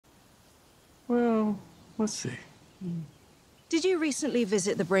Let's see. Did you recently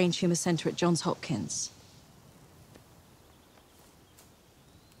visit the Brain Tumor Center at Johns Hopkins?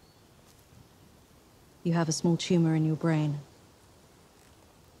 You have a small tumor in your brain.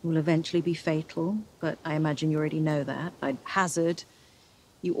 It will eventually be fatal, but I imagine you already know that. I'd hazard,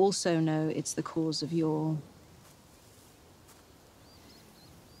 you also know it's the cause of your,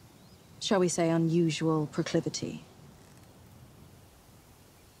 shall we say, unusual proclivity.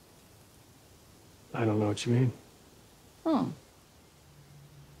 I don't know what you mean. Oh.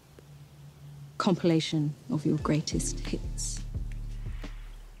 Compilation of your greatest hits.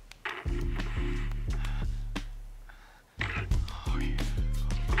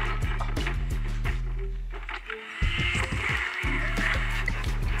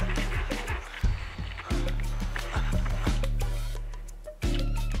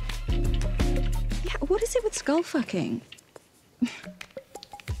 What is it with skull fucking?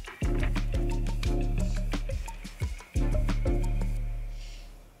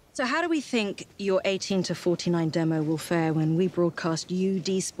 So how do we think your 18 to 49 demo will fare when we broadcast you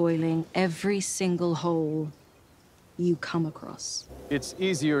despoiling every single hole you come across? It's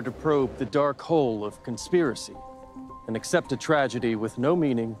easier to probe the dark hole of conspiracy and accept a tragedy with no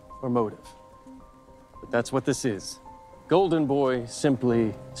meaning or motive. But that's what this is. Golden Boy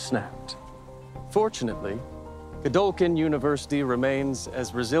simply snapped. Fortunately, Godolkin University remains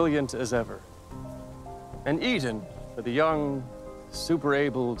as resilient as ever. And Eden, for the young,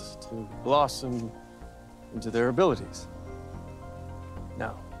 super-abled to blossom into their abilities.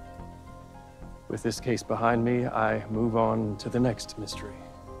 Now, with this case behind me, I move on to the next mystery.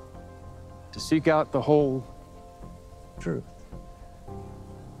 To seek out the whole truth.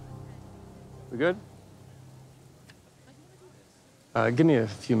 We good? Give me a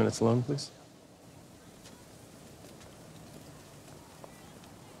few minutes alone, please.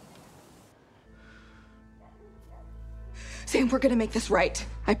 Sam, we're gonna make this right.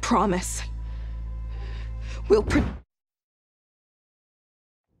 I promise. We'll Come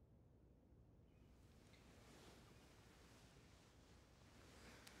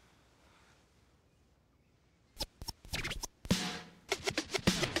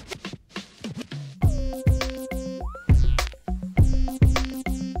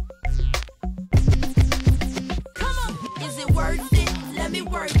on, is it worth it? Let me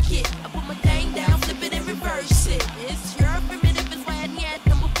work it. I put my thing down, flip it and reverse it. It's